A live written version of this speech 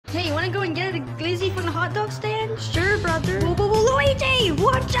Hey, you wanna go and get a glizzy from the hot dog stand? Sure, brother. Whoa, Luigi!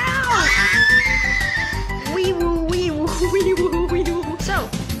 Watch out! Wee woo, wee woo, wee woo, wee woo. So,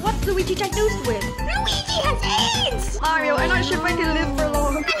 what's Luigi diagnosed with? Luigi has AIDS! Mario, I'm not sure if I can live for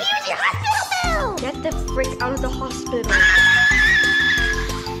long. And here's your hospital bill! Get the frick out of the hospital.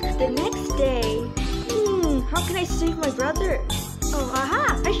 The next day, how can I save my brother? Oh,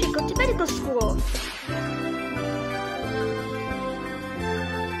 aha! I should go to medical school.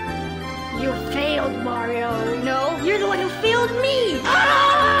 You failed, Mario. No, you're the one who failed me.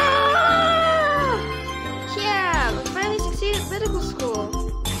 Ah! Yeah, I finally succeeded at medical school.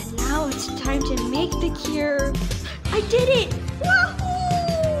 And now it's time to make the cure. I did it!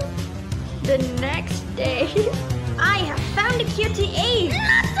 Woohoo! The next day, I have found a cure to AIDS.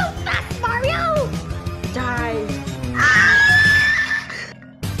 Not so fast, Mario! Die. Ah!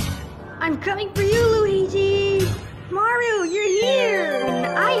 I'm coming for you, Luigi! Mario, you're here! And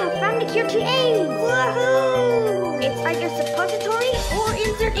I have found a cure to AIDS! Woohoo! It's like a suppository or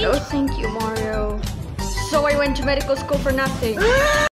insert ink. No, thank you, Mario. So I went to medical school for nothing.